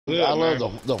Good, I love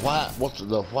man. the white. What's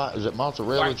the white? Is it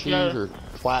mozzarella White cheese cheddar. or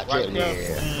white cheddar?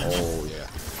 Yeah. Oh yeah.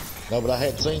 No, but I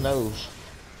hadn't seen those.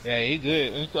 Yeah, he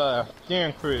good. It's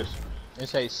thin crisp. It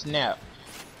say snap.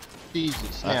 Cheesy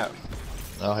snap.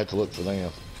 I'll have to look for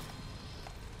them.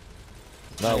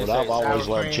 No, And it but I've say always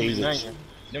sour loved cream and Cheez-Its. onion.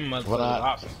 Them When motherfuckers I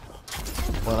awesome.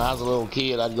 when I was a little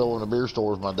kid, I'd go in the beer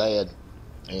store with my dad,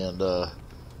 and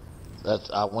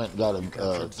I went and got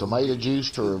a tomato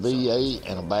juice to a V8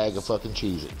 and a bag of fucking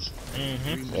Cheez-Its.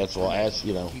 That's what I asked,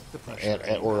 you know,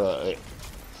 or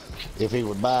if he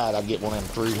would buy it, I'd get one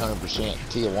of them 300%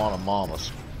 Tijuana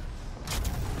Mamas.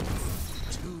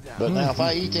 But now, if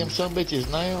I eat them some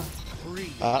bitches now,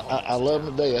 I love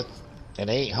them to death, and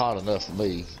they ain't hot enough for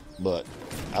me. But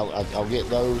I'll get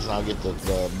those, and I'll get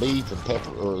the beef and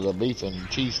pepper, or the beef and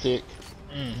cheese stick,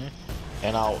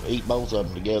 and I'll eat both of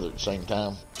them together at the same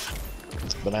time.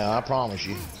 But now I promise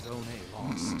you,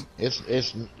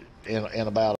 it's in about